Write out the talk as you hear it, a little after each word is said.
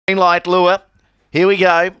Light lure. Here we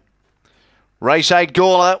go. Race 8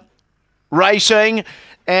 Gawler racing.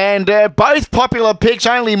 And both popular picks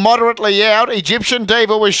only moderately out. Egyptian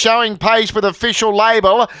Diva was showing pace with official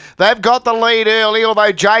label. They've got the lead early,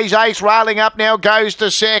 although Jay's Ace railing up now goes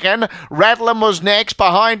to second. Rattlam was next.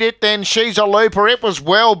 Behind it, then She's a Looper. It was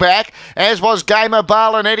well back, as was Gamer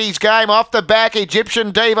Bale and Eddie's Game. Off the back,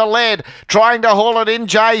 Egyptian Diva led, trying to haul it in.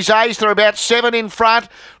 Jay's Ace, they're about 7 in front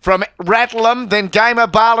from Rattlam. Then Gamer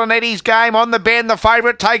Bale and Eddie's Game on the bend. The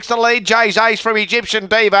favourite takes the lead. Jay's Ace from Egyptian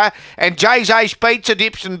Diva, and Jay's Ace beats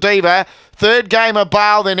Egyptian Diva. Third Gamer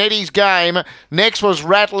Bale, then Eddie's Game. Next was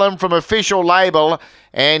Rattlam from official label,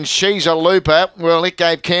 and She's a Looper. Well, it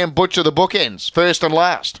gave Cam Butcher the bookends, first and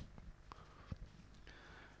last.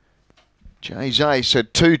 Jay's Ace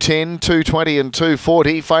at 210, 220 and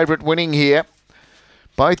 240. Favourite winning here.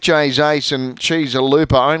 Both Jay's Ace and She's a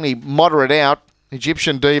Looper only moderate out.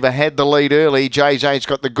 Egyptian Diva had the lead early. Jay's Ace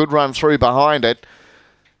got the good run through behind it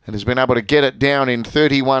and has been able to get it down in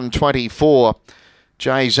 31.24.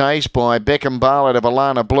 Jay's Ace by Beckham Bale out of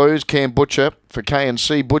Alana Blues. Cam Butcher for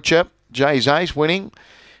K&C Butcher. Jay's Ace winning.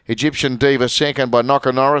 Egyptian Diva second by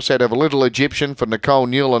Knocker Norris out of Little Egyptian for Nicole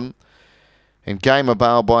Newland. And Gamer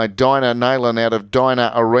Bale by Dinah Naylan out of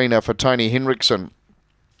Dinah Arena for Tony Henriksen.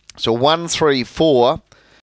 So 1, 3, 4.